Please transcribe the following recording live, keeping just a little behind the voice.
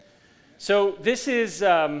So this is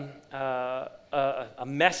a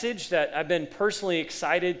message that I've been personally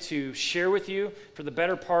excited to share with you for the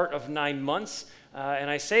better part of 9 months.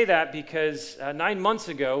 And I say that because 9 months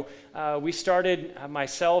ago, we started,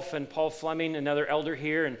 myself and Paul Fleming, another elder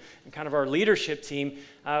here, and kind of our leadership team,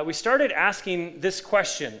 we started asking this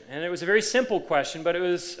question. And it was a very simple question, but it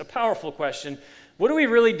was a powerful question. What are we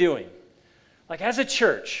really doing? Like as a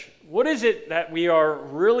church, what is it that we are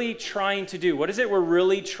really trying to do? What is it we're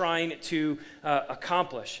really trying to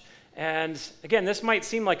accomplish? And again, this might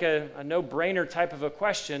seem like a no-brainer type of a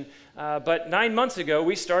question, but 9 months ago,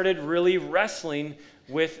 we started really wrestling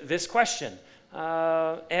with this question.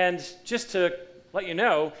 And just to let you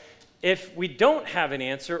know, if we don't have an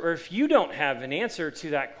answer, or if you don't have an answer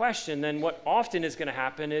to that question, then what often is going to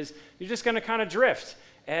happen is you're just going to kind of drift,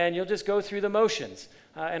 and you'll just go through the motions.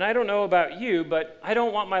 And I don't know about you, but I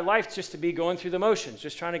don't want my life just to be going through the motions,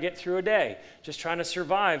 just trying to get through a day, just trying to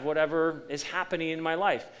survive whatever is happening in my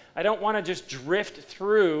life. I don't want to just drift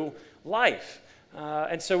through life.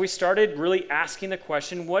 And so we started really asking the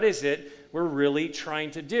question, what is it we're really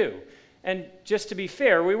trying to do? And just to be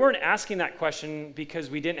fair, we weren't asking that question because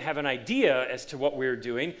we didn't have an idea as to what we were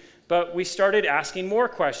doing, but we started asking more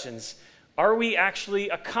questions. Are we actually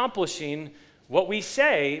accomplishing what we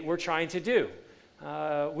say we're trying to do?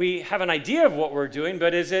 We have an idea of what we're doing,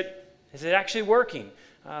 but is it actually working?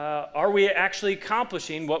 Are we actually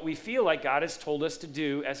accomplishing what we feel like God has told us to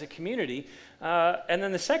do as a community? And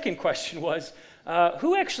then the second question was,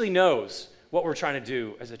 who actually knows what we're trying to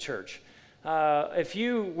do as a church? If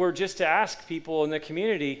you were just to ask people in the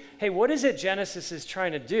community, hey, what is it Genesis is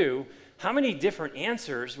trying to do? How many different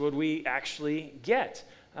answers would we actually get?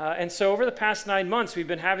 And so over the past 9 months, we've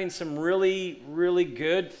been having some really, really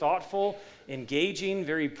good, thoughtful, engaging,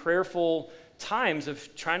 very prayerful times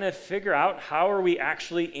of trying to figure out how are we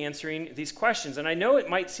actually answering these questions. And I know it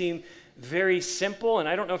might seem very simple, and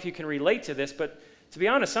I don't know if you can relate to this, but to be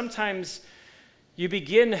honest, sometimes you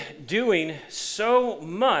begin doing so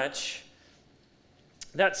much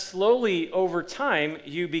that slowly over time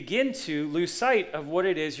you begin to lose sight of what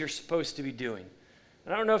it is you're supposed to be doing.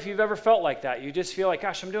 And I don't know if you've ever felt like that. You just feel like,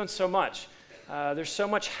 gosh, I'm doing so much. There's so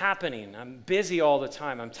much happening. I'm busy all the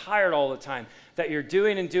time. I'm tired all the time. That you're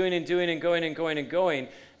doing and doing and doing and going and going and going,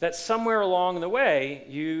 that somewhere along the way,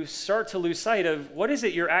 you start to lose sight of what is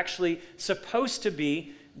it you're actually supposed to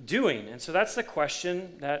be doing. And so that's the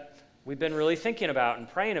question that we've been really thinking about and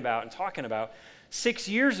praying about and talking about. 6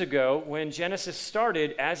 years ago, when Genesis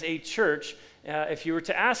started as a church, if you were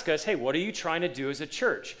to ask us, hey, what are you trying to do as a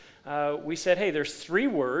church? We said, hey, there's 3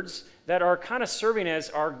 words that are kind of serving as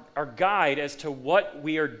our guide as to what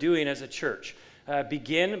we are doing as a church.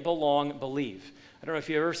 Begin, belong, believe. I don't know if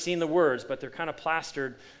you've ever seen the words, but they're kind of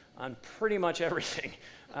plastered on pretty much everything.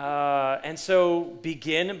 And so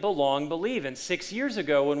begin, belong, believe. And 6 years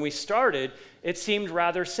ago when we started, it seemed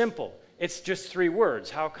rather simple. It's just 3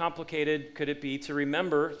 words. How complicated could it be to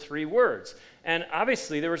remember 3 words? And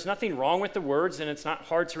obviously, there was nothing wrong with the words, and it's not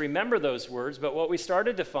hard to remember those words, but what we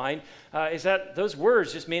started to find is that those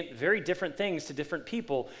words just meant very different things to different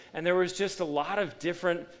people, and there was just a lot of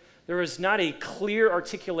there was not a clear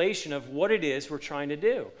articulation of what it is we're trying to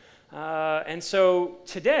do. And so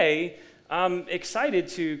today, I'm excited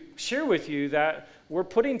to share with you that we're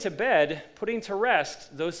putting to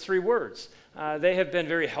rest those 3 words. They have been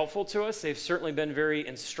very helpful to us. They've certainly been very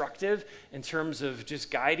instructive in terms of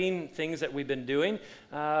just guiding things that we've been doing.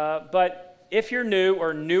 But if you're new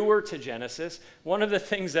or newer to Genesis, one of the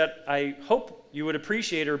things that I hope you would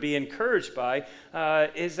appreciate or be encouraged by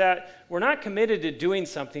is that we're not committed to doing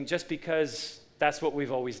something just because that's what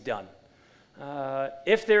we've always done.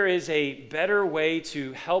 If there is a better way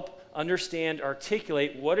to help understand,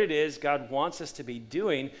 articulate what it is God wants us to be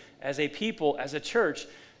doing as a people, as a church,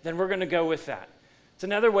 then we're going to go with that. It's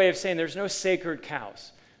another way of saying there's no sacred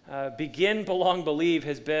cows. Begin, belong, believe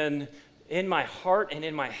has been in my heart and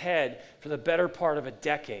in my head for the better part of a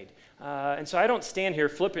decade. And so I don't stand here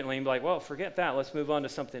flippantly and be like, well, forget that. Let's move on to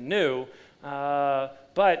something new.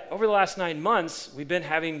 But over the last 9 months, we've been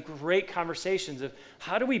having great conversations of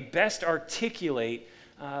how do we best articulate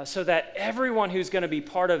so that everyone who's going to be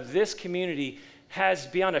part of this community has,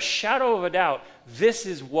 beyond a shadow of a doubt, this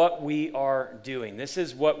is what we are doing. This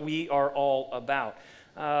is what we are all about.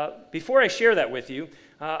 Before I share that with you,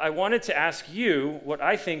 I wanted to ask you what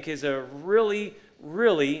I think is a really,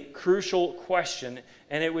 really crucial question,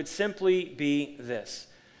 and it would simply be this.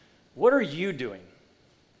 What are you doing?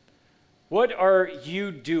 What are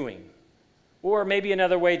you doing? Or maybe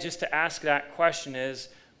another way just to ask that question is,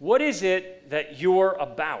 what is it that you're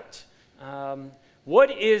about?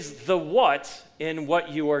 What is the what in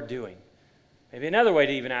what you are doing? Maybe another way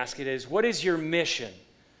to even ask it is, what is your mission?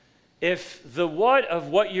 If the what of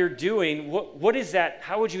what you're doing, what is that?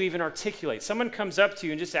 How would you even articulate? Someone comes up to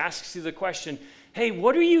you and just asks you the question, hey,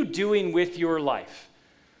 what are you doing with your life?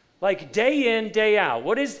 Like day in, day out,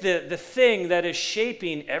 what is the thing that is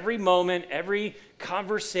shaping every moment, every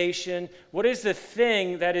conversation? What is the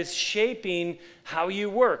thing that is shaping how you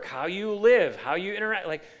work, how you live, how you interact?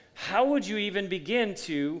 Like, how would you even begin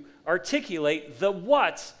to articulate the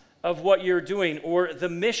what of what you're doing or the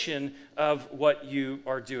mission of what you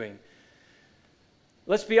are doing?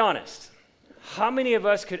 Let's be honest. How many of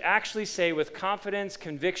us could actually say with confidence,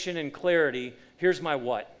 conviction, and clarity, here's my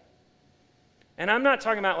what? And I'm not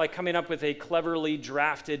talking about like coming up with a cleverly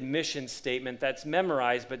drafted mission statement that's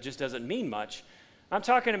memorized but just doesn't mean much. I'm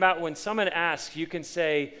talking about when someone asks, you can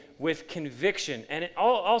say with conviction, and it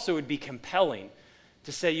also would be compelling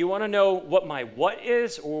to say, you want to know what my what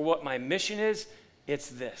is or what my mission is? It's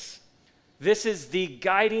this. This is the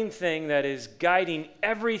guiding thing that is guiding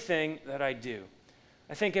everything that I do.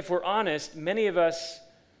 I think if we're honest, many of us,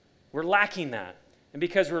 we're lacking that. And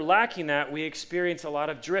because we're lacking that, we experience a lot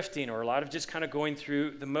of drifting or a lot of just kind of going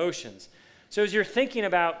through the motions. So as you're thinking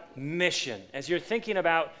about mission, as you're thinking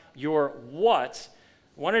about your what,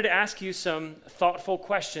 I wanted to ask you some thoughtful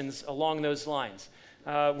questions along those lines.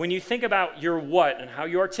 When you think about your what and how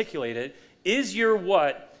you articulate it, is your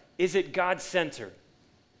what, is it God-centered?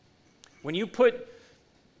 When you put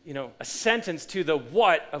a sentence to the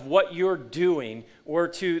what of what you're doing or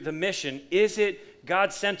to the mission, is it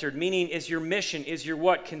God-centered? Meaning, is your mission, is your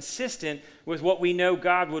what consistent with what we know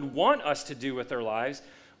God would want us to do with our lives?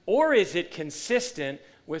 Or is it consistent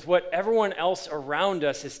with what everyone else around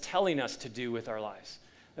us is telling us to do with our lives?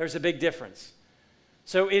 There's a big difference.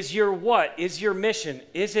 So is your what, is your mission,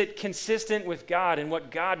 is it consistent with God and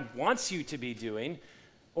what God wants you to be doing?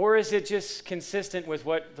 Or is it just consistent with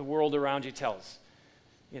what the world around you tells?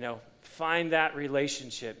 Find that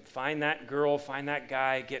relationship, find that girl, find that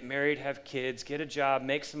guy, get married, have kids, get a job,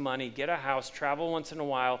 make some money, get a house, travel once in a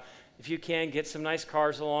while. If you can, get some nice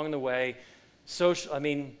cars along the way.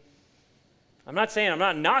 I'm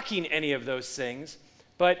not knocking any of those things,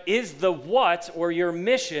 but is the what or your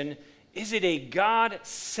mission, is it a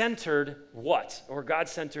God-centered what or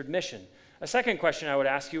God-centered mission? A second question I would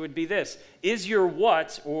ask you would be this: is your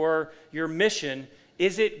what or your mission,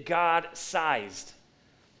 is it God-sized?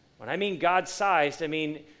 When I mean God-sized, I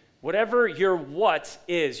mean whatever your what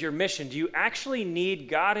is, your mission, do you actually need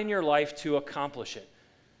God in your life to accomplish it?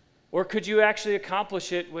 Or could you actually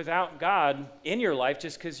accomplish it without God in your life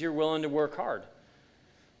just because you're willing to work hard?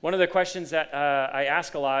 One of the questions that I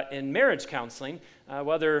ask a lot in marriage counseling,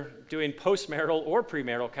 whether doing postmarital or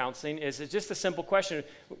premarital counseling, is just a simple question: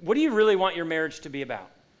 what do you really want your marriage to be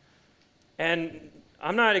about? And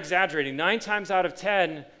I'm not exaggerating. 9 times out of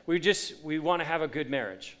 10, we want to have a good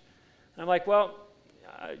marriage. And I'm like, well,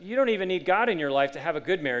 you don't even need God in your life to have a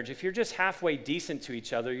good marriage. If you're just halfway decent to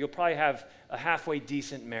each other, you'll probably have a halfway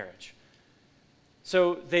decent marriage.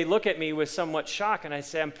 So they look at me with somewhat shock, and I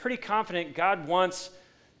say, I'm pretty confident God wants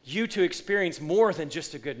you to experience more than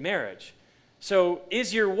just a good marriage. So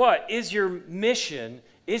is your what? Is your mission,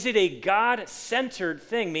 is it a God-centered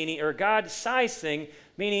thing, meaning, or God-sized thing,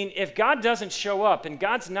 meaning if God doesn't show up and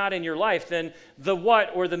God's not in your life, then the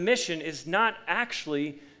what or the mission is not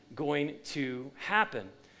actually going to happen.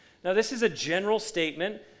 Now, this is a general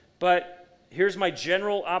statement, but here's my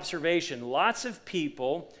general observation. Lots of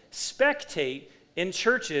people spectate in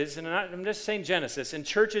churches, and I'm just saying Genesis, in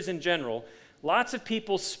churches in general, lots of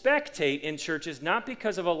people spectate in churches not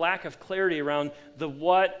because of a lack of clarity around the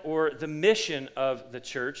what or the mission of the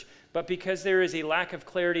church, but because there is a lack of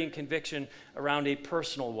clarity and conviction around a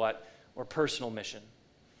personal what or personal mission.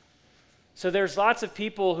 So there's lots of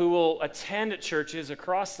people who will attend churches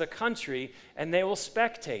across the country, and they will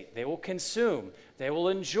spectate, they will consume, they will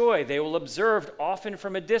enjoy, they will observe, often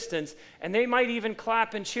from a distance, and they might even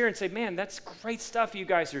clap and cheer and say, man, that's great stuff you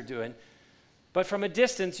guys are doing. But from a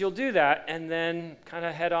distance, you'll do that and then kind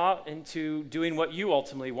of head out into doing what you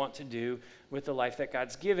ultimately want to do with the life that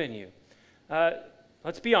God's given you.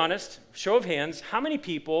 Let's be honest, show of hands, how many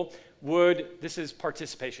people this is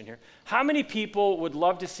participation here, how many people would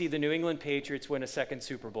love to see the New England Patriots win a second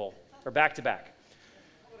Super Bowl, or back-to-back?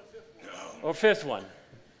 Or fifth one,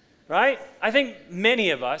 right? I think many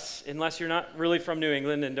of us, unless you're not really from New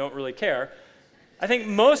England and don't really care, I think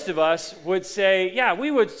most of us would say, yeah, we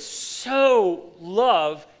would so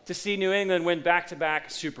love to see New England win back-to-back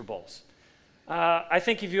Super Bowls. I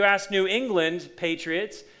think if you ask New England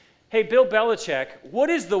Patriots, hey, Bill Belichick, what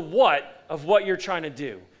is the what of what you're trying to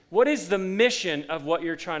do? What is the mission of what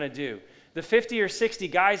you're trying to do? the 50 or 60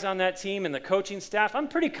 guys on that team and the coaching staff, I'm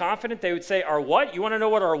pretty confident they would say, our what? You want to know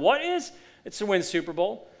what our what is? It's to win Super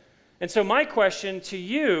Bowl. And so my question to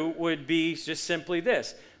you would be just simply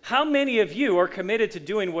this. How many of you are committed to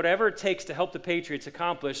doing whatever it takes to help the Patriots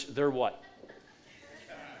accomplish their what?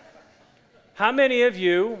 How many of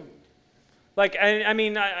you,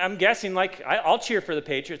 I'm guessing, I'll cheer for the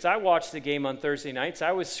Patriots. I watched the game on Thursday nights.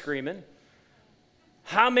 I was screaming.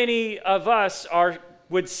 How many of us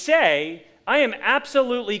would say, I am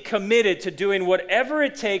absolutely committed to doing whatever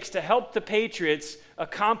it takes to help the Patriots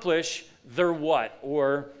accomplish their what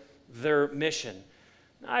or their mission?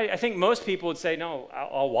 I think most people would say, no,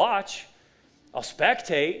 I'll watch, I'll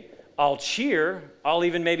spectate, I'll cheer, I'll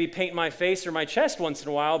even maybe paint my face or my chest once in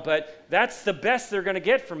a while, but that's the best they're going to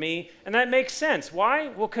get from me, and that makes sense. Why?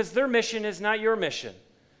 Well, because their mission is not your mission.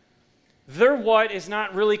 Their what is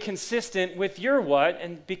not really consistent with your what,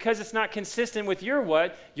 and because it's not consistent with your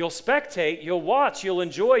what, you'll spectate, you'll watch, you'll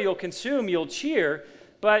enjoy, you'll consume, you'll cheer,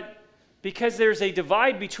 but because there's a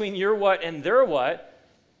divide between your what and their what,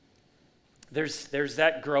 there's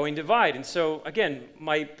that growing divide. And so, again,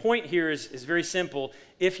 my point here is very simple.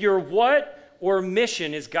 If your what or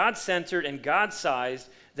mission is God-centered and God-sized,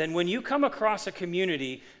 then when you come across a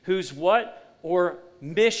community whose what or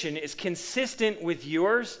mission is consistent with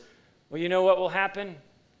yours, well, you know what will happen?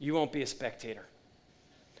 You won't be a spectator.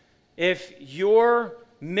 If your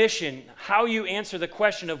mission, how you answer the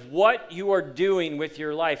question of what you are doing with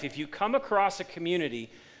your life, if you come across a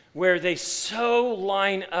community where they so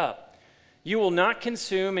line up, you will not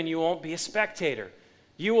consume and you won't be a spectator.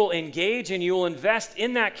 You will engage and you will invest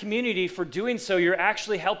in that community. For doing so, you're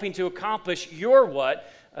actually helping to accomplish your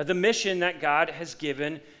what, the mission that God has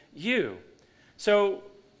given you. So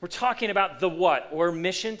we're talking about the what or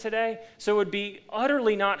mission today. So it would be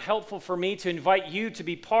utterly not helpful for me to invite you to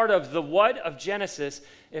be part of the what of Genesis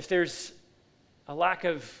if there's a lack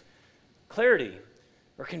of clarity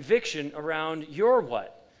or conviction around your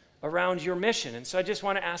what, around your mission. And so I just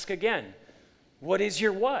want to ask again, what is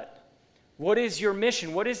your what? What is your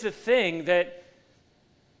mission? What is the thing that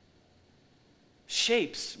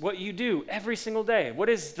shapes what you do every single day? What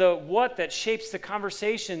is the what that shapes the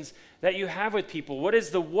conversations that you have with people? What is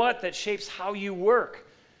the what that shapes how you work,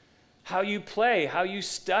 how you play, how you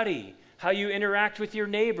study, how you interact with your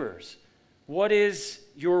neighbors? What is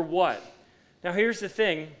your what? Now, here's the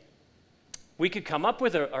thing. We could come up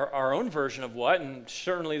with our own version of what, and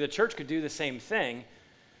certainly the church could do the same thing.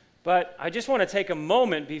 But I just want to take a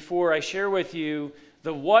moment before I share with you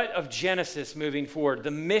the what of Genesis moving forward,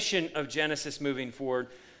 the mission of Genesis moving forward.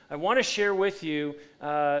 I want to share with you,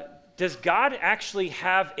 does God actually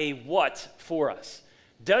have a what for us?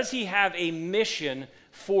 Does he have a mission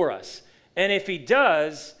for us? And if he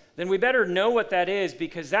does, then we better know what that is,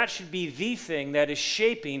 because that should be the thing that is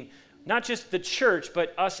shaping not just the church,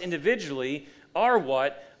 but us individually, our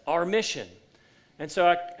what, our mission. And so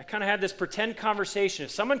I kind of had this pretend conversation.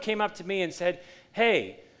 If someone came up to me and said,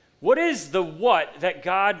 hey, what is the what that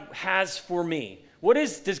God has for me?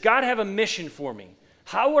 Does God have a mission for me?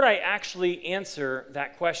 How would I actually answer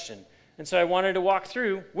that question? And so I wanted to walk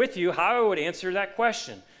through with you how I would answer that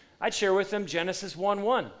question. I'd share with them Genesis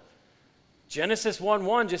 1:1. Genesis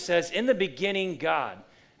 1:1 just says, in the beginning, God.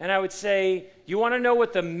 And I would say, you want to know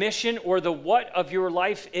what the mission or the what of your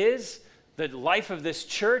life is? The life of this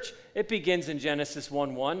church? It begins in Genesis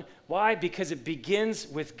 1:1. Why? Because it begins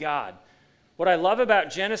with God. What I love about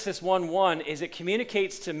Genesis 1:1 is it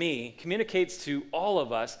communicates to all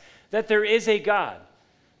of us, that there is a God.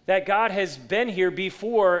 That God has been here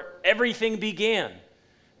before everything began.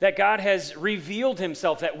 That God has revealed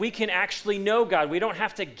himself, that we can actually know God. We don't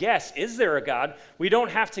have to guess, is there a God? We don't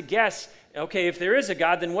have to guess, okay, if there is a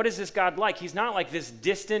God, then what is this God like? He's not like this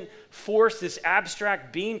distant force, this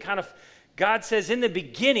abstract being kind of. God says, in the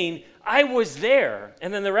beginning, I was there.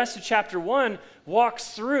 And then the rest of chapter 1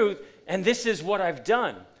 walks through, and this is what I've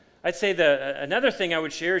done. I'd say another thing I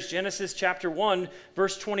would share is Genesis chapter 1,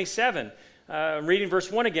 verse 27. I'm reading verse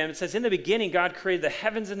 1 again. It says, in the beginning, God created the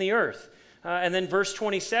heavens and the earth. And then verse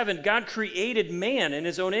 27, God created man in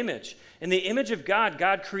his own image. In the image of God,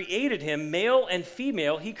 God created him, male and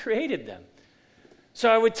female, he created them. So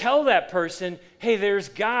I would tell that person, hey, there's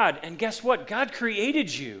God. And guess what? God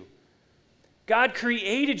created you. God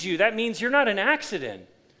created you. That means you're not an accident.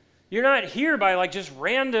 You're not here by just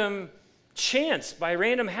random chance, by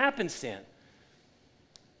random happenstance.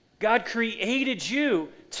 God created you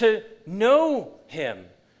to know him.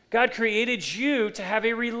 God created you to have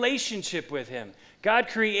a relationship with him. God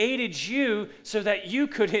created you so that you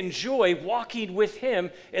could enjoy walking with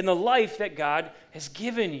him in the life that God has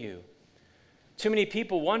given you. Too many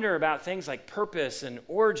people wonder about things like purpose and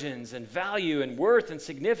origins and value and worth and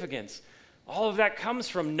significance. All of that comes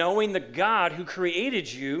from knowing the God who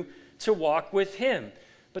created you to walk with him.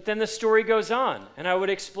 But then the story goes on, and I would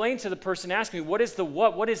explain to the person asking me, what is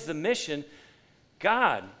the mission?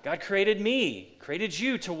 God created me, created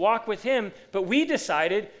you to walk with him, but we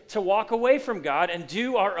decided to walk away from God and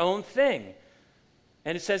do our own thing.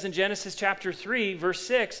 And it says in Genesis chapter 3, verse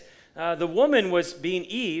 6, the woman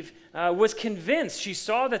Eve, was convinced. She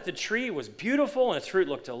saw that the tree was beautiful and its fruit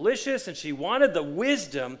looked delicious, and she wanted the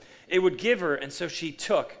wisdom it would give her, and so she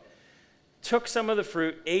took some of the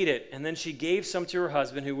fruit, ate it, and then she gave some to her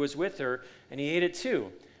husband who was with her, and he ate it too.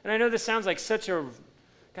 And I know this sounds like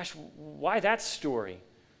gosh, why that story?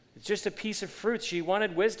 It's just a piece of fruit. She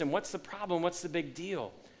wanted wisdom. What's the problem? What's the big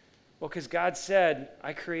deal? Well, because God said,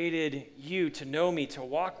 I created you to know me, to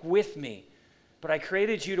walk with me, but I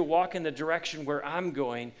created you to walk in the direction where I'm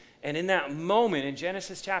going. And in that moment, in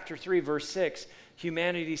Genesis chapter 3, verse 6,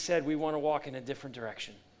 humanity said, we want to walk in a different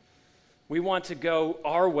direction. We want to go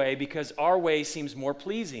our way because our way seems more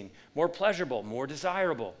pleasing, more pleasurable, more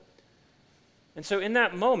desirable. And so in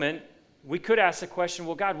that moment, we could ask the question,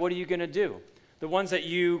 well, God, what are you going to do? The ones that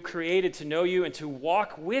you created to know you and to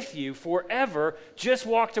walk with you forever just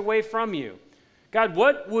walked away from you. God,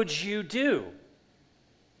 what would you do?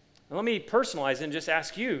 And let me personalize and just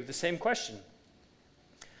ask you the same question.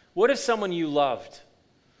 What if someone you loved?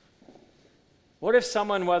 What if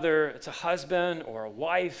someone, whether it's a husband or a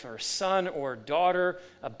wife or a son or a daughter,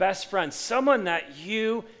 a best friend, someone that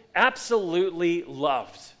you absolutely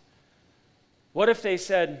loved, what if they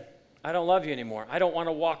said, I don't love you anymore. I don't want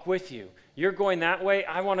to walk with you. You're going that way.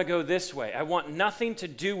 I want to go this way. I want nothing to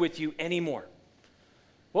do with you anymore.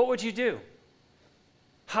 What would you do?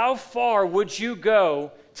 How far would you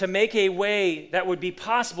go to make a way that would be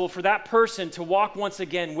possible for that person to walk once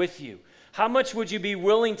again with you? How much would you be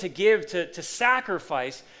willing to give, to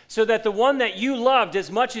sacrifice, so that the one that you loved as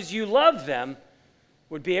much as you love them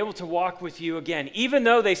would be able to walk with you again? Even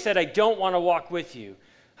though they said, I don't want to walk with you,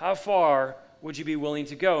 how far would you be willing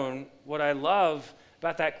to go? And what I love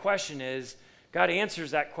about that question is God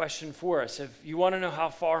answers that question for us. If you want to know how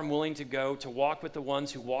far I'm willing to go to walk with the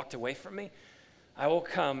ones who walked away from me, I will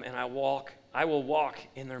come and I will walk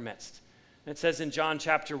in their midst. And it says in John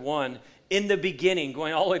chapter 1, in the beginning,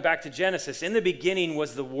 going all the way back to Genesis, in the beginning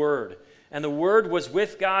was the Word, and the Word was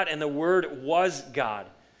with God, and the Word was God.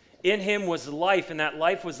 In him was life, and that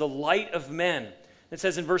life was the light of men. It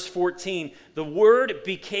says in verse 14, the Word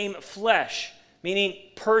became flesh, meaning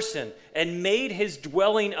person, and made his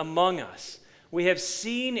dwelling among us. We have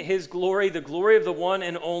seen his glory, the glory of the one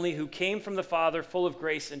and only who came from the Father, full of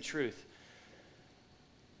grace and truth.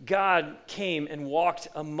 God came and walked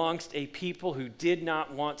amongst a people who did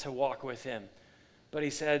not want to walk with him. But he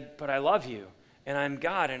said, but I love you, and I'm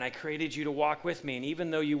God, and I created you to walk with me. And even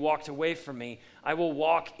though you walked away from me, I will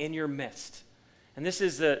walk in your midst. And this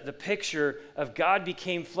is the picture of God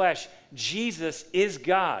became flesh. Jesus is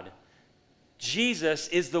God. Jesus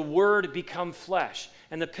is the Word become flesh.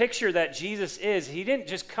 And the picture that Jesus is, he didn't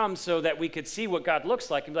just come so that we could see what God looks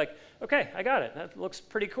like and be like, okay, I got it. That looks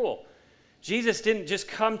pretty cool. Jesus didn't just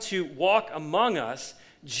come to walk among us.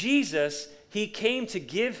 Jesus, he came to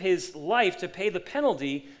give his life to pay the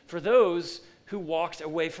penalty for those who walked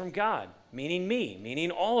away from God, meaning me, meaning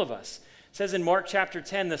all of us. It says in Mark chapter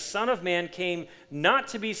 10, the Son of Man came not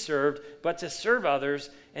to be served, but to serve others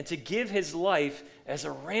and to give his life as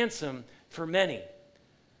a ransom for many. You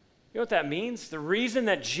know what that means? The reason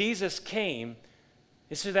that Jesus came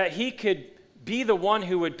is so that he could be the one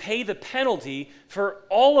who would pay the penalty for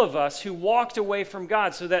all of us who walked away from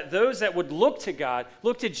God, so that those that would look to God,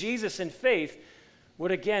 look to Jesus in faith,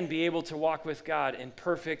 would again be able to walk with God in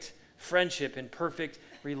perfect friendship, in perfect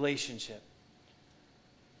relationship.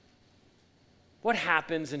 What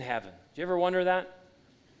happens in heaven? Do you ever wonder that?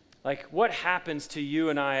 Like, what happens to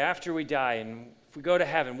you and I after we die and if we go to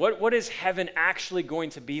heaven? What is heaven actually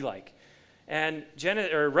going to be like? And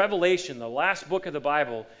Revelation, the last book of the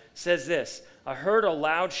Bible, says this: I heard a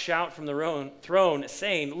loud shout from the throne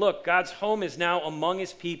saying, look, God's home is now among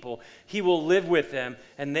his people. He will live with them,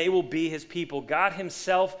 and they will be his people. God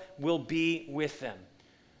himself will be with them.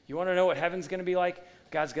 You want to know what heaven's going to be like?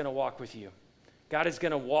 God's going to walk with you. God is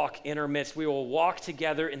going to walk in our midst. We will walk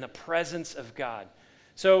together in the presence of God.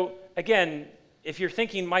 So again, if you're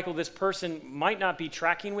thinking, Michael, this person might not be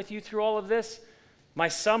tracking with you through all of this, my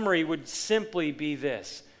summary would simply be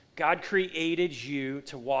this: God created you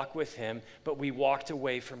to walk with him, but we walked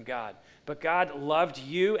away from God. But God loved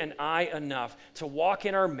you and I enough to walk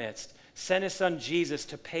in our midst, sent his son Jesus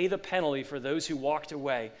to pay the penalty for those who walked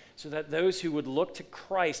away, so that those who would look to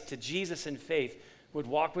Christ, to Jesus in faith, would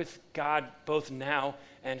walk with God both now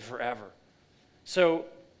and forever. So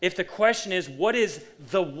if the question is, what is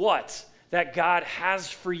the what that God has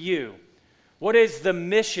for you? What is the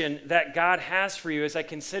mission that God has for you? As I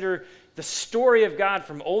consider the story of God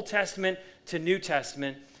from Old Testament to New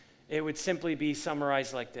Testament, it would simply be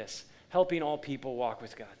summarized like this: helping all people walk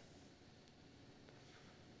with God.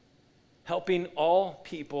 Helping all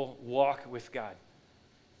people walk with God.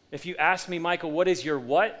 If you ask me, Michael, what is your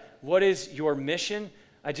what? What is your mission?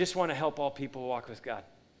 I just want to help all people walk with God.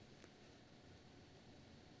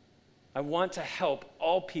 I want to help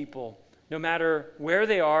all people, no matter where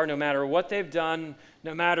they are, no matter what they've done,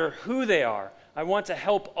 no matter who they are. I want to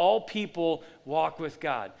help all people walk with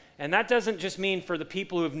God. And that doesn't just mean for the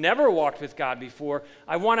people who have never walked with God before.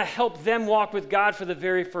 I want to help them walk with God for the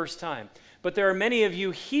very first time. But there are many of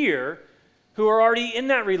you here who are already in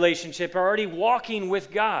that relationship, are already walking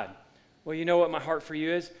with God. Well, you know what my heart for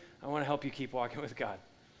you is? I want to help you keep walking with God.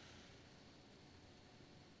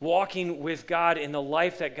 Walking with God in the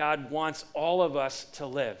life that God wants all of us to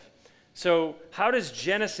live. So how does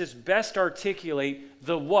Genesis best articulate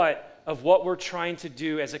the what of what we're trying to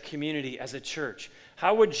do as a community, as a church?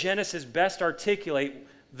 How would Genesis best articulate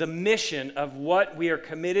the mission of what we are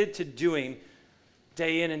committed to doing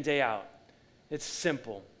day in and day out? It's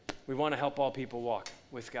simple. We want to help all people walk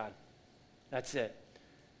with God. That's it.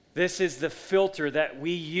 This is the filter that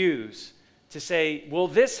we use to say, will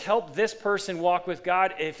this help this person walk with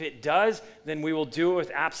God? If it does, then we will do it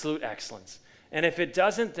with absolute excellence. And if it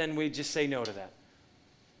doesn't, then we just say no to that.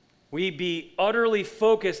 We be utterly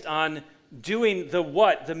focused on doing the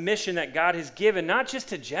what, the mission that God has given, not just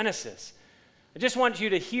to Genesis. I just want you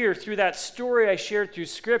to hear through that story I shared through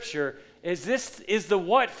Scripture, this is the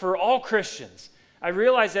what for all Christians. I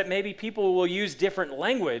realize that maybe people will use different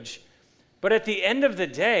language, but at the end of the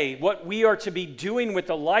day, what we are to be doing with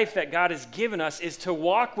the life that God has given us is to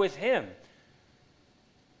walk with Him.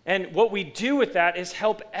 And what we do with that is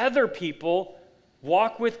help other people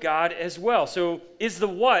walk with God as well. So is the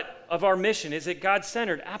what of our mission, is it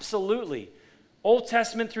God-centered? Absolutely. Old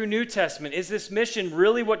Testament through New Testament, is this mission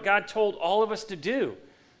really what God told all of us to do?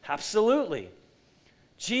 Absolutely.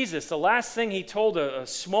 Jesus, the last thing he told a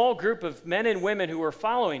small group of men and women who were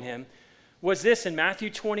following him was this in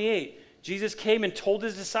Matthew 28. Jesus came and told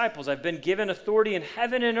his disciples, I've been given authority in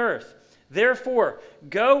heaven and earth. Therefore,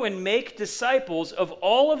 go and make disciples of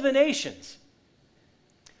all of the nations.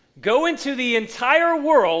 Go into the entire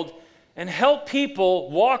world and help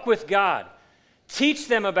people walk with God. Teach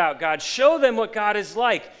them about God. Show them what God is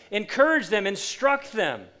like. Encourage them. Instruct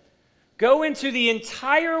them. Go into the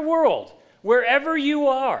entire world. Wherever you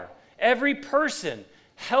are, every person,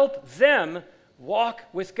 help them walk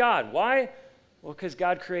with God. Why? Well, because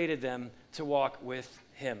God created them to walk with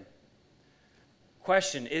Him.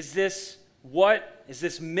 Question, is this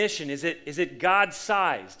mission? Is it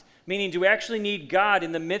God-sized? Meaning, do we actually need God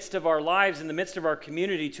in the midst of our lives, in the midst of our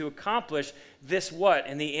community to accomplish this what?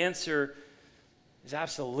 And the answer is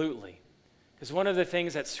absolutely. Because one of the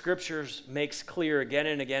things that Scriptures makes clear again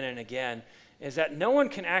and again and again is that no one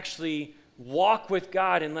can actually walk with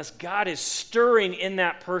God unless God is stirring in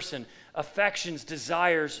that person affections,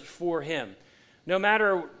 desires for Him. No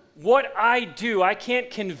matter what I do, I can't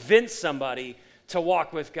convince somebody to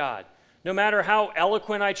walk with God. No matter how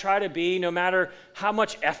eloquent I try to be, no matter how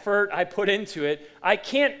much effort I put into it, I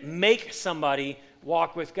can't make somebody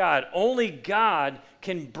walk with God. Only God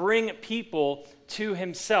can bring people to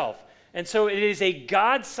Himself. And so it is a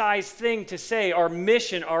God-sized thing to say our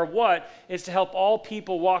mission, our what, is to help all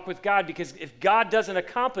people walk with God, because if God doesn't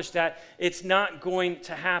accomplish that, it's not going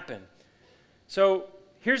to happen. So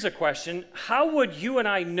here's a question. How would you and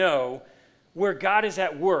I know where God is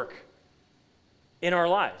at work in our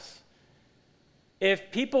lives?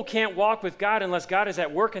 If people can't walk with God unless God is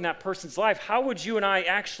at work in that person's life, how would you and I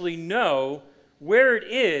actually know where it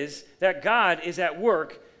is that God is at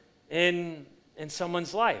work in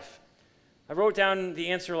someone's life? I wrote down the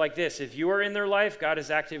answer like this. If you are in their life, God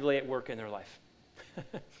is actively at work in their life.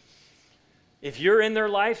 If you're in their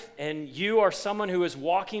life and you are someone who is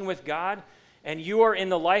walking with God, and you are in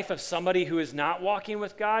the life of somebody who is not walking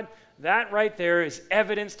with God, that right there is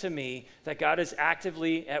evidence to me that God is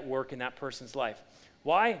actively at work in that person's life.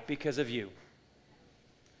 Why? Because of you.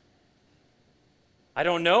 I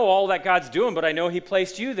don't know all that God's doing, but I know He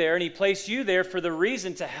placed you there, and He placed you there for the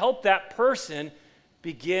reason to help that person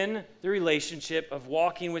begin the relationship of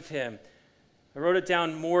walking with Him. I wrote it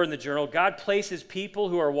down more in the journal. God places people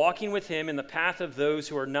who are walking with Him in the path of those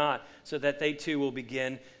who are not, so that they too will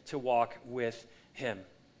begin to walk with Him.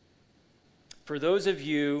 for those of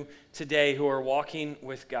you today who are walking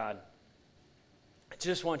with God, I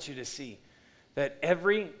just want you to see that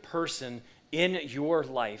every person in your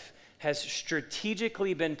life has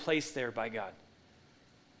strategically been placed there by God.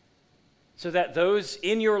 So that those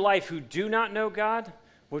in your life who do not know God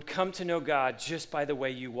would come to know God just by the way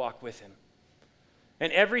you walk with him.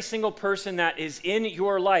 And every single person that is in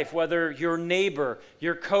your life, whether your neighbor,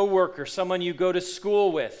 your coworker, someone you go to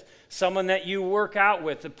school with, someone that you work out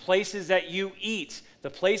with, the places that you eat, the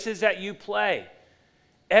places that you play,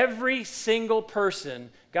 every single person,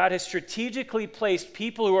 God has strategically placed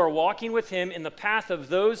people who are walking with him in the path of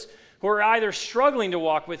those who are either struggling to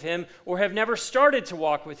walk with him or have never started to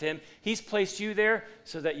walk with him. He's placed you there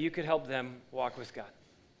so that you could help them walk with God.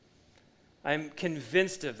 I'm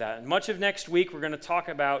convinced of that. And much of next week, we're going to talk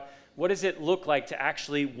about what does it look like to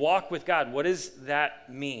actually walk with God? What does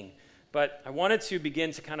that mean? But I wanted to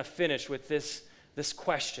begin to kind of finish with this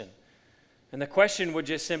question. And the question would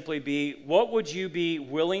just simply be, what would you be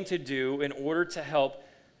willing to do in order to help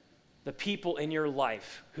the people in your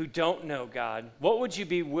life who don't know God? What would you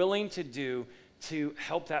be willing to do to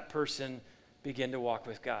help that person begin to walk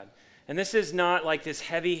with God? And this is not like this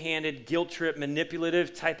heavy-handed, guilt trip,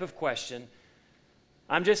 manipulative type of question.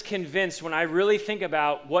 I'm just convinced when I really think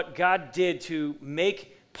about what God did to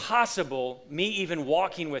make possible me even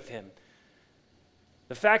walking with him.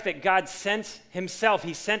 The fact that God sent himself,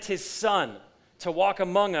 he sent his son to walk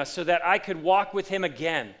among us so that I could walk with him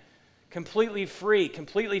again, completely free,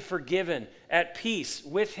 completely forgiven, at peace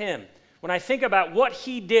with him. When I think about what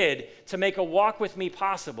he did to make a walk with me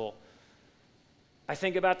possible, I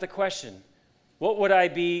think about the question, what would I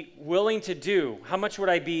be willing to do? How much would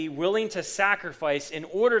I be willing to sacrifice in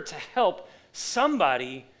order to help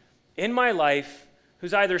somebody in my life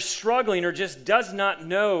who's either struggling or just does not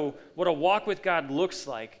know what a walk with God looks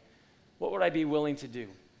like? What would I be willing to do?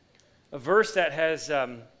 A verse that has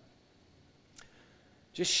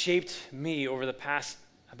just shaped me over the past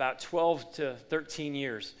about 12 to 13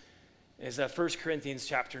 years is 1 Corinthians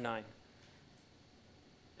chapter 9.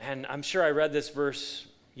 And I'm sure I read this verse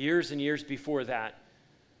years and years before that.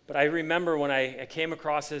 But I remember when I came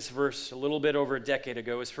across this verse a little bit over a decade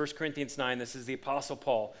ago. It was 1 Corinthians 9. This is the Apostle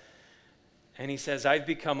Paul. And he says, I've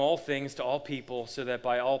become all things to all people so that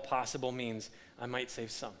by all possible means I might save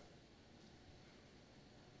some.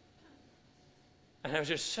 And I was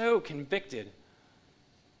just so convicted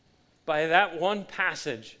by that one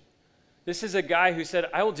passage. This is a guy who said,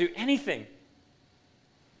 I will do anything.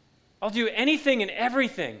 I'll do anything and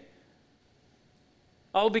everything.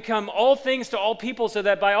 I'll become all things to all people so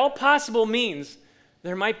that by all possible means,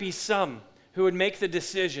 there might be some who would make the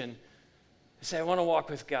decision to say, I want to walk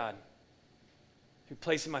with God, through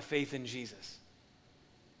placing my faith in Jesus.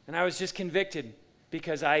 And I was just convicted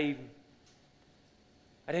because I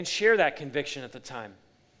didn't share that conviction at the time.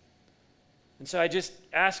 And so I just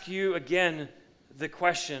ask you again the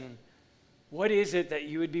question, what is it that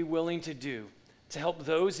you would be willing to do to help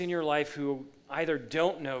those in your life who either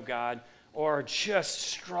don't know God or are just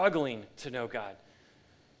struggling to know God?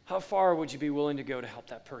 How far would you be willing to go to help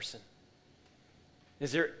that person?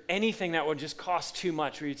 Is there anything that would just cost too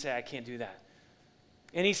much where you'd say, I can't do that?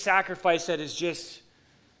 Any sacrifice that is just,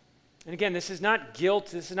 and again, this is not guilt,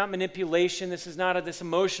 this is not manipulation, this is not this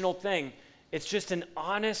emotional thing. It's just an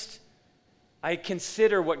honest, I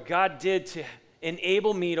consider what God did to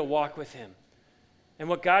enable me to walk with him. And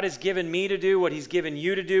what God has given me to do, what he's given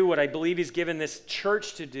you to do, what I believe he's given this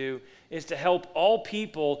church to do, is to help all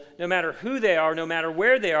people, no matter who they are, no matter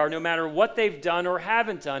where they are, no matter what they've done or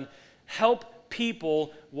haven't done, help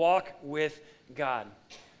people walk with God.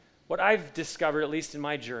 What I've discovered, at least in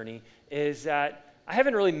my journey, is that I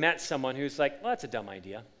haven't really met someone who's like, well, that's a dumb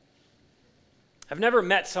idea. I've never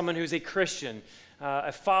met someone who's a Christian,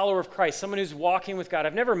 a follower of Christ, someone who's walking with God.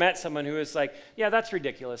 I've never met someone who is like, yeah, that's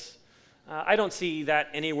ridiculous. I don't see that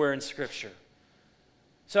anywhere in Scripture.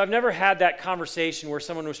 So I've never had that conversation where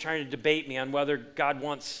someone was trying to debate me on whether God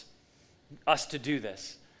wants us to do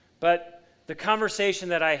this. But the conversation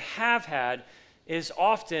that I have had is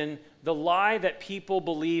often the lie that people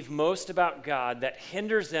believe most about God that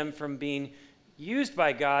hinders them from being used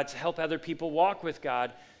by God to help other people walk with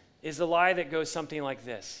God is the lie that goes something like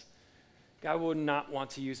this. God would not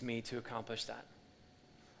want to use me to accomplish that.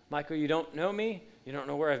 Michael, you don't know me. You don't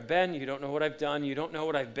know where I've been. You don't know what I've done. You don't know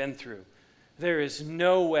what I've been through. There is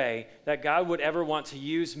no way that God would ever want to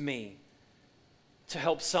use me to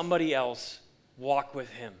help somebody else walk with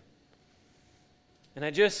him. And I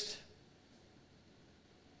just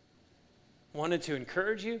wanted to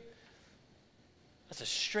encourage you. That's a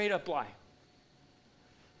straight up lie.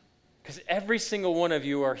 Because every single one of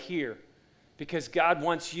you are here because God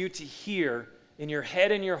wants you to hear in your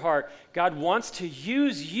head and your heart, God wants to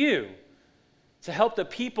use you to help the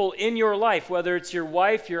people in your life, whether it's your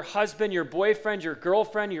wife, your husband, your boyfriend, your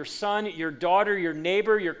girlfriend, your son, your daughter, your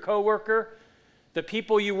neighbor, your coworker, the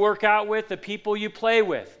people you work out with, the people you play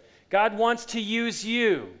with. God wants to use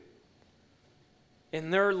you in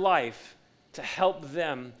their life to help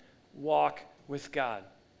them walk with God.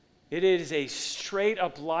 It is a straight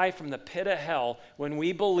up lie from the pit of hell when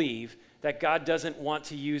we believe that God doesn't want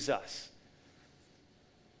to use us.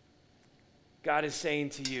 God is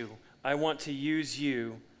saying to you, I want to use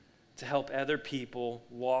you to help other people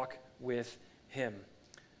walk with him.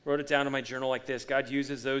 I wrote it down in my journal like this: God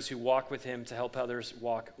uses those who walk with him to help others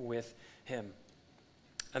walk with him.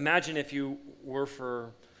 Imagine if you were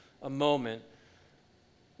for a moment,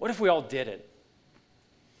 what if we all did it?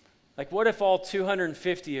 Like, what if all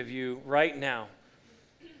 250 of you right now,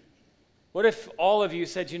 what if all of you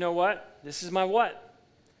said, you know what? This is my what?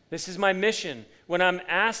 This is my mission. When I'm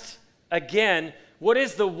asked again, what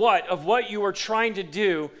is the what of what you were trying to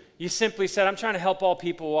do? You simply said, I'm trying to help all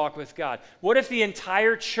people walk with God. What if the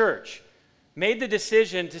entire church made the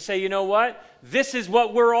decision to say, you know what? This is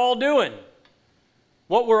what we're all doing.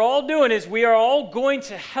 What we're all doing is we are all going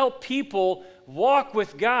to help people walk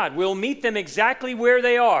with God. We'll meet them exactly where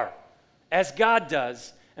they are, as God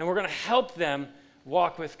does, and we're going to help them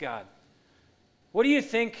walk with God. What do you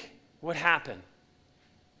think would happen?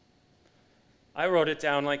 I wrote it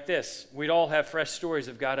down like this: we'd all have fresh stories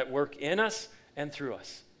of God at work in us and through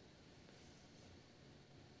us.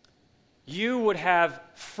 You would have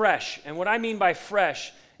fresh, and what I mean by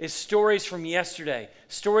fresh is stories from yesterday,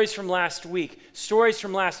 stories from last week,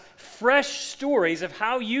 fresh stories of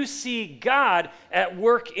how you see God at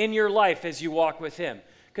work in your life as you walk with him.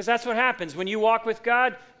 Because that's what happens. When you walk with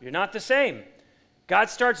God, you're not the same. God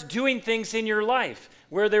starts doing things in your life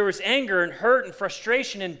where there was anger and hurt and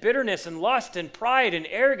frustration and bitterness and lust and pride and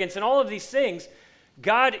arrogance and all of these things.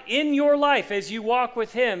 God in your life as you walk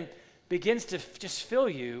with him begins to just fill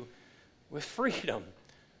you with freedom,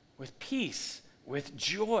 with peace, with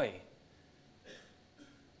joy.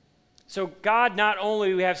 So God, not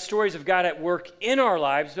only we have stories of God at work in our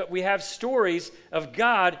lives, but we have stories of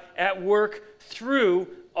God at work through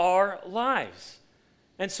our lives.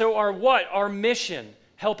 And so our mission,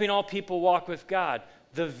 helping all people walk with God.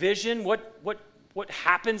 The vision, what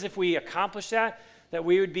happens if we accomplish that? That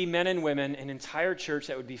we would be men and women, an entire church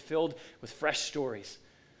that would be filled with fresh stories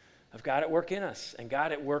of God at work in us and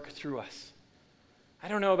God at work through us. I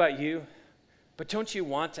don't know about you, but don't you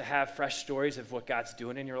want to have fresh stories of what God's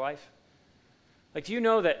doing in your life? Like, do you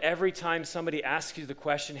know that every time somebody asks you the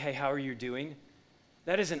question, hey, how are you doing?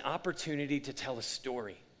 That is an opportunity to tell a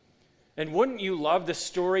story. And wouldn't you love the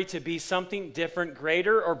story to be something different,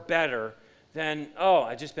 greater, or better than, oh,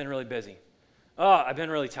 I've just been really busy. Oh, I've been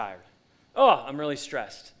really tired. Oh, I'm really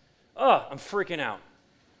stressed. Oh, I'm freaking out.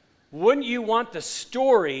 Wouldn't you want the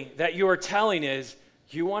story that you are telling is,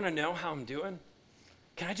 you want to know how I'm doing?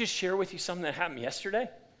 Can I just share with you something that happened yesterday?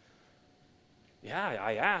 Yeah,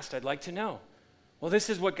 I asked. I'd like to know. Well, this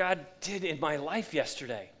is what God did in my life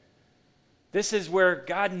yesterday. This is where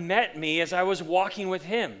God met me as I was walking with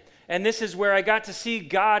him. And this is where I got to see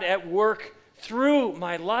God at work through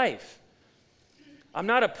my life. I'm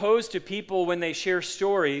not opposed to people when they share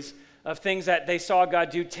stories of things that they saw God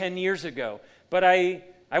do 10 years ago. But I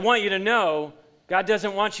want you to know, God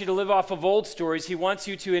doesn't want you to live off of old stories. He wants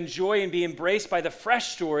you to enjoy and be embraced by the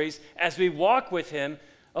fresh stories as we walk with him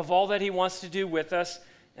of all that he wants to do with us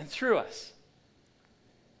and through us.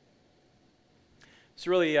 It's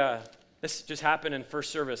really, this just happened in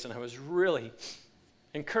first service, and I was really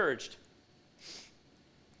encouraged.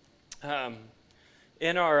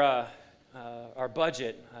 In our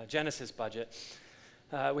budget, Genesis budget,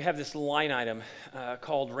 we have this line item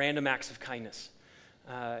called Random Acts of Kindness.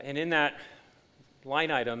 And in that line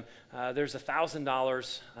item, there's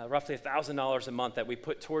 $1,000, roughly $1,000 a month that we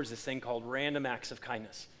put towards this thing called Random Acts of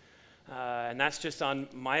Kindness. And that's just on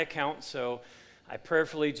my account, so I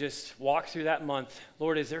prayerfully just walk through that month.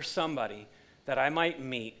 Lord, is there somebody that I might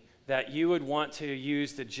meet that you would want to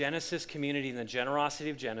use the Genesis community and the generosity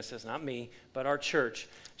of Genesis, not me, but our church,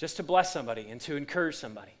 just to bless somebody and to encourage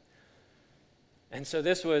somebody? And so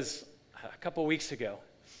this was a couple weeks ago.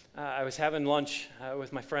 I was having lunch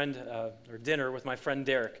with my friend, or dinner with my friend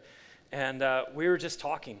Derek, and we were just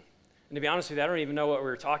talking. And to be honest with you, I don't even know what we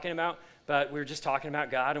were talking about, but we were just talking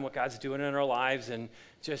about God and what God's doing in our lives, and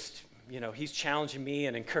just, he's challenging me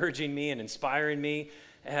and encouraging me and inspiring me.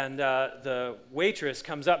 And the waitress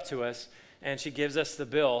comes up to us, and she gives us the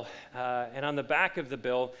bill. And on the back of the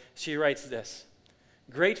bill, she writes this: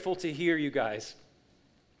 grateful to hear you guys.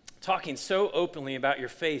 talking so openly about your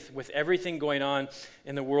faith with everything going on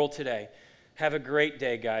in the world today. Have a great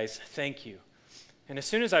day, guys. Thank you. And as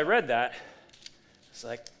soon as I read that, it's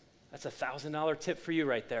like, that's a $1,000 tip for you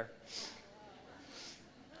right there.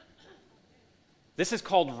 This is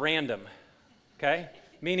called random, okay?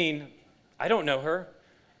 Meaning, I don't know her.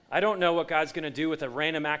 I don't know what God's going to do with a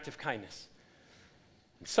random act of kindness.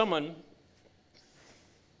 Someone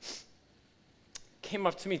came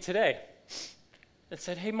up to me today and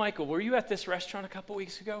said, hey, Michael, were you at this restaurant a couple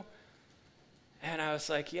weeks ago? And I was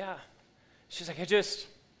like, yeah. She's like, this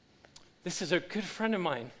is a good friend of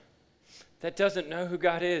mine that doesn't know who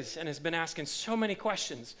God is and has been asking so many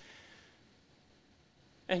questions.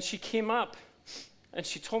 And she came up and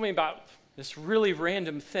she told me about this really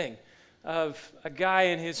random thing of a guy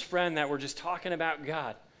and his friend that were just talking about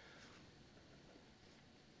God.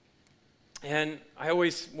 And I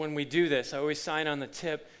always, when we do this, I always sign on the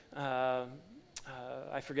tip,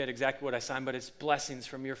 I forget exactly what I signed, but it's blessings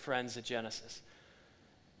from your friends at Genesis.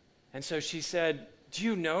 And so she said, do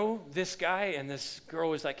you know this guy? And this girl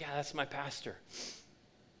was like, yeah, that's my pastor.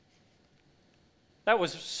 That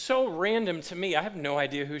was so random to me. I have no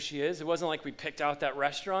idea who she is. It wasn't like we picked out that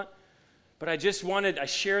restaurant. But I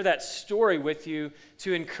share that story with you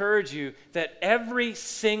to encourage you that every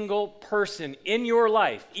single person in your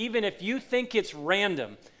life, even if you think it's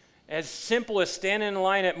random, as simple as standing in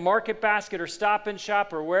line at Market Basket or Stop and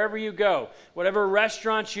Shop or wherever you go, whatever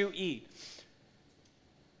restaurant you eat,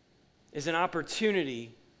 is an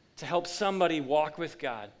opportunity to help somebody walk with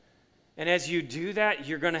God. And as you do that,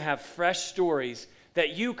 you're going to have fresh stories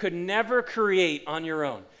that you could never create on your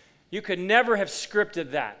own. You could never have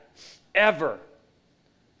scripted that. Ever.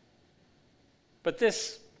 But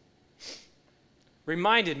this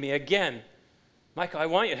reminded me again, Michael, I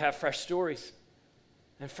want you to have fresh stories.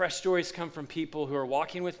 And fresh stories come from people who are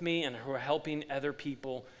walking with me and who are helping other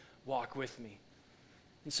people walk with me.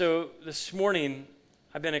 And so this morning,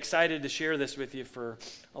 I've been excited to share this with you for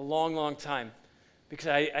a long, long time because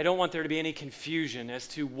I don't want there to be any confusion as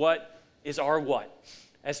to what is our what,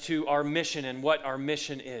 as to our mission and what our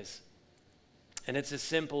mission is. And it's as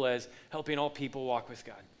simple as helping all people walk with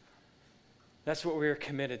God. That's what we're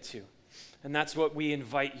committed to. And that's what we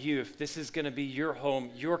invite you, if this is going to be your home,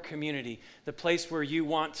 your community, the place where you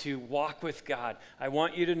want to walk with God, I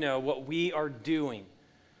want you to know what we are doing,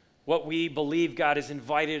 what we believe God has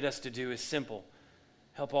invited us to do is simple.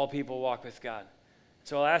 Help all people walk with God.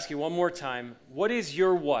 So I'll ask you one more time, what is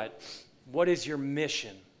your what? What is your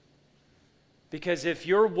mission? Because if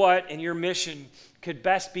your what and your mission could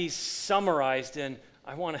best be summarized in,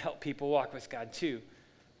 I want to help people walk with God too,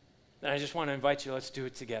 then I just want to invite you, let's do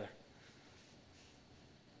it together.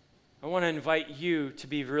 I want to invite you to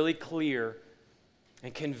be really clear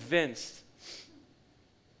and convinced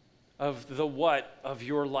of the what of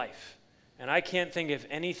your life. And I can't think of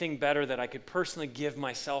anything better that I could personally give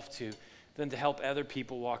myself to than to help other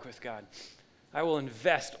people walk with God. I will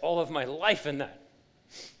invest all of my life in that.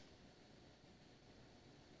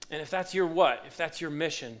 And if that's your what, if that's your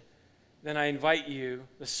mission, then I invite you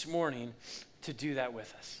this morning to do that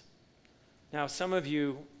with us. Now, some of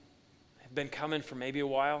you have been coming for maybe a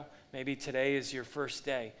while. Maybe today is your first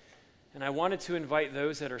day. And I wanted to invite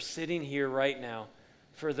those that are sitting here right now,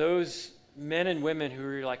 for those men and women who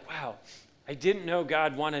are like, wow, I didn't know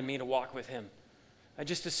God wanted me to walk with him. I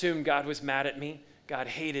just assumed God was mad at me. God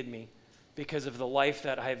hated me because of the life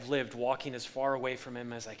that I've lived walking as far away from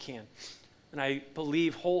him as I can. And I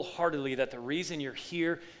believe wholeheartedly that the reason you're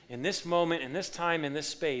here in this moment, in this time, in this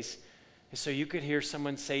space, is so you could hear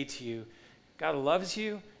someone say to you, God loves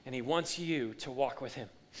you and he wants you to walk with him.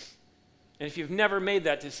 And if you've never made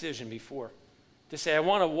that decision before, to say, I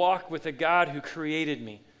want to walk with the God who created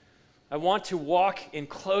me. I want to walk in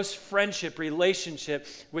close friendship, relationship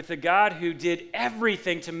with the God who did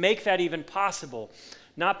everything to make that even possible.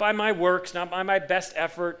 Not by my works, not by my best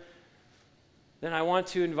effort. Then I want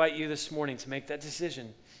to invite you this morning to make that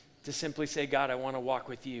decision, to simply say, God, I want to walk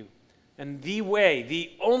with you. And the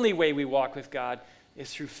only way we walk with God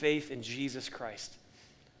is through faith in Jesus Christ.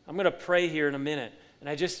 I'm going to pray here in a minute, and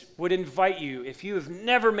I just would invite you, if you have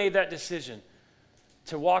never made that decision,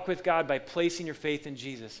 to walk with God by placing your faith in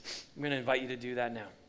Jesus, I'm going to invite you to do that now.